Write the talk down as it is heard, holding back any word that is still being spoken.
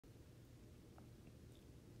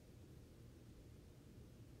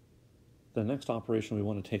The next operation we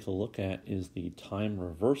want to take a look at is the time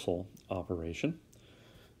reversal operation.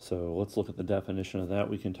 So let's look at the definition of that.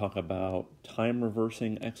 We can talk about time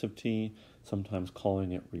reversing x of t, sometimes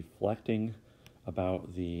calling it reflecting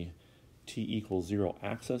about the t equals 0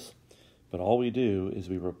 axis. But all we do is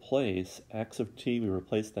we replace x of t, we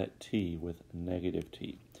replace that t with negative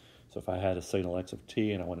t. So if I had a signal x of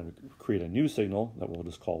t and I wanted to create a new signal that we'll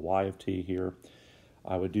just call y of t here,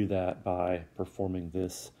 I would do that by performing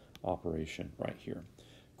this operation right here.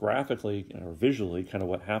 Graphically or visually, kind of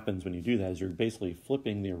what happens when you do that is you're basically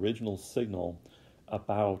flipping the original signal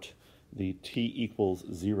about the t equals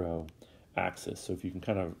 0 axis. So if you can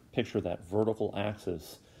kind of picture that vertical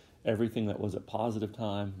axis, everything that was at positive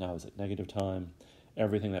time now is at negative time.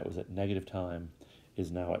 Everything that was at negative time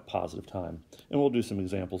is now at positive time. And we'll do some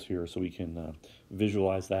examples here so we can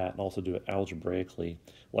visualize that and also do it algebraically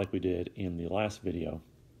like we did in the last video.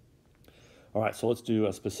 All right, so let's do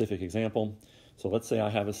a specific example. So let's say I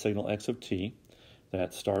have a signal x of t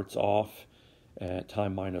that starts off at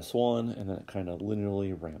time -1, and then it kind of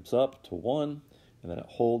linearly ramps up to 1, and then it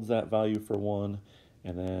holds that value for 1,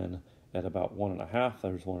 and then at about 1.5,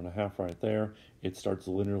 there's 1.5 right there, it starts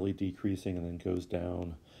linearly decreasing and then goes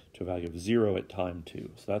down to a value of 0 at time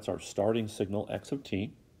 2. So that's our starting signal x of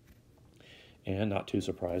t. And not too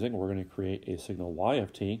surprising, we're going to create a signal y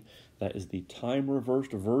of t that is the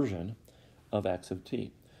time-reversed version of x of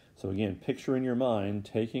t. So again, picture in your mind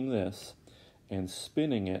taking this and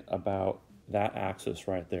spinning it about that axis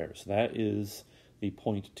right there. So that is the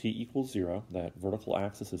point t equals 0. That vertical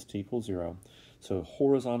axis is t equals 0. So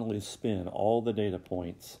horizontally spin all the data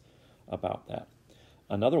points about that.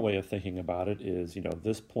 Another way of thinking about it is,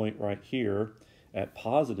 this point right here at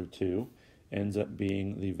 +2 ends up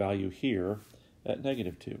being the value here at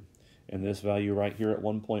 -2. And this value right here at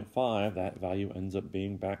 1.5, that value ends up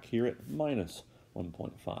being back here at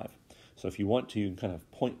 -1.5. So if you want to, you can kind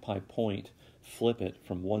of point by point flip it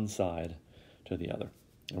from one side to the other.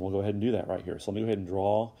 And we'll go ahead and do that right here. So let me go ahead and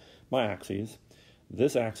draw my axes.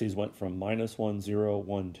 This axis went from -1, 0,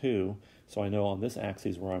 1, 2. So I know on this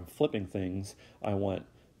axis where I'm flipping things, I want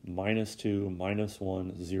 -2,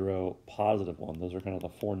 -1, 0, +1. Those are kind of the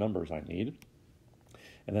four numbers I need.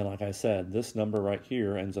 And then, like I said, this number right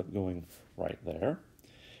here ends up going right there.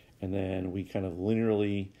 And then we kind of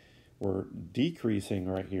linearly, we're decreasing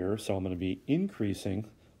right here. So I'm going to be increasing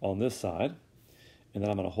on this side. And then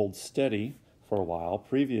I'm going to hold steady for a while.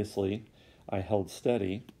 Previously, I held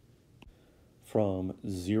steady from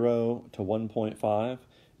 0 to 1.5.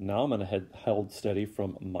 Now I'm going to held steady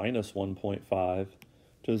from -1.5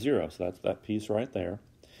 to 0. So that's that piece right there.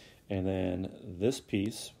 And then this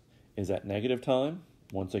piece is at negative time.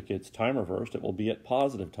 Once it gets time reversed, it will be at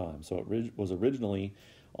positive time. So it was originally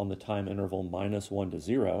on the time interval -1 to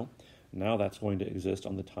 0. Now that's going to exist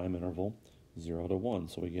on the time interval 0 to 1.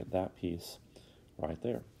 So we get that piece right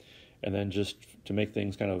there. And then just to make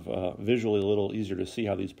things kind of visually a little easier to see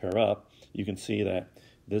how these pair up, you can see that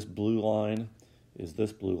this blue line is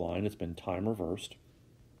this blue line. It's been time reversed.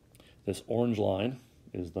 This orange line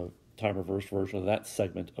is the time reversed version of that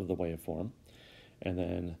segment of the waveform. And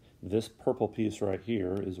then this purple piece right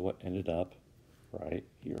here is what ended up right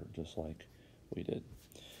here, just like we did.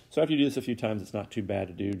 So after you do this a few times, it's not too bad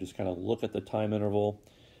to do. Just kind of look at the time interval,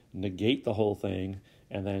 negate the whole thing,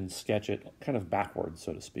 and then sketch it kind of backwards,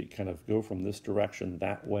 so to speak. Kind of go from this direction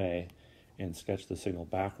that way and sketch the signal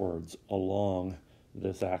backwards along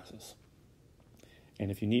this axis.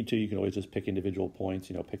 And if you need to, you can always just pick individual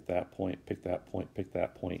points, pick that point, pick that point, pick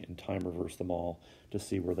that point, and time reverse them all to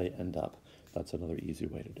see where they end up. That's another easy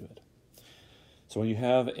way to do it. So when you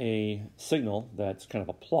have a signal that's kind of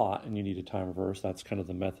a plot and you need a time reverse, that's kind of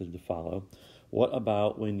the method to follow. What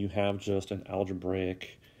about when you have just an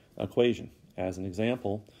algebraic equation? As an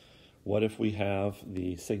example, what if we have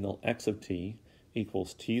the signal x of t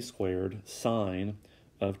equals t squared sine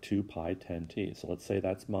of 2 pi 10t? So let's say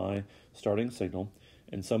that's my starting signal,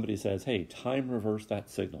 and somebody says, hey, time reverse that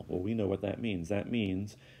signal. Well, we know what that means. That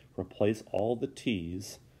means replace all the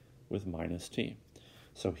t's with -t.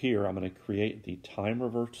 So here I'm going to create the time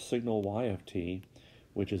reversed signal y of t,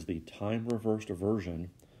 which is the time reversed version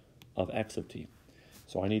of x of t.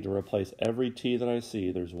 So I need to replace every t that I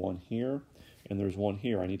see. There's one here and there's one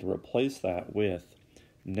here. I need to replace that with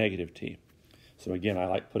 -t. So again, I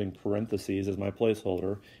like putting parentheses as my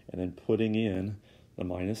placeholder and then putting in the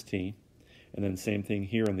 -t. And then same thing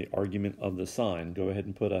here in the argument of the sign. Go ahead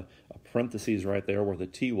and put a parentheses right there where the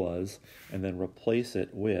t was, and then replace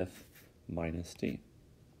it with -t.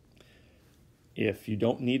 If you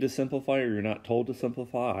don't need to simplify or you're not told to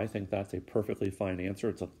simplify, I think that's a perfectly fine answer.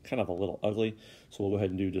 It's kind of a little ugly, so we'll go ahead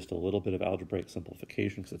and do just a little bit of algebraic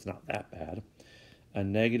simplification because it's not that bad. A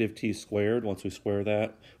negative t squared, once we square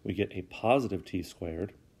that, we get a positive t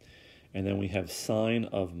squared. And then we have sine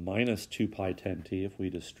of minus 2 pi 10t if we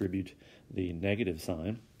distribute the negative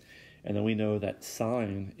sign. And then we know that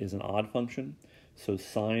sine is an odd function, so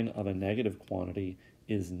sine of a negative quantity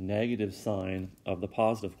is negative sine of the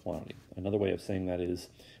positive quantity. Another way of saying that is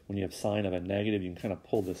when you have sine of a negative, you can kind of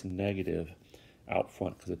pull this negative out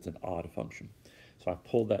front because it's an odd function. So I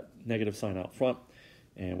pulled that negative sign out front,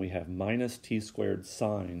 and we have minus t squared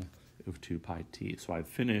sine of 2 pi t. So I've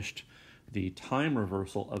finished the time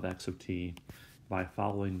reversal of x of t by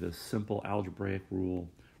following this simple algebraic rule,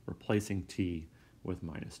 replacing t with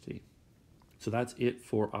minus t. So that's it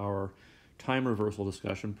for our time reversal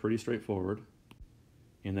discussion, pretty straightforward.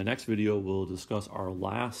 In the next video, we'll discuss our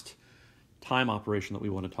last time operation that we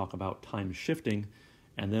want to talk about, time shifting,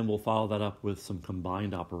 and then we'll follow that up with some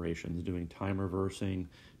combined operations, doing time reversing,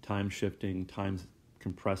 time shifting, time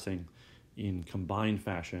compressing in combined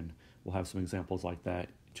fashion. We'll have some examples like that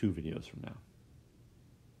 2 videos from now.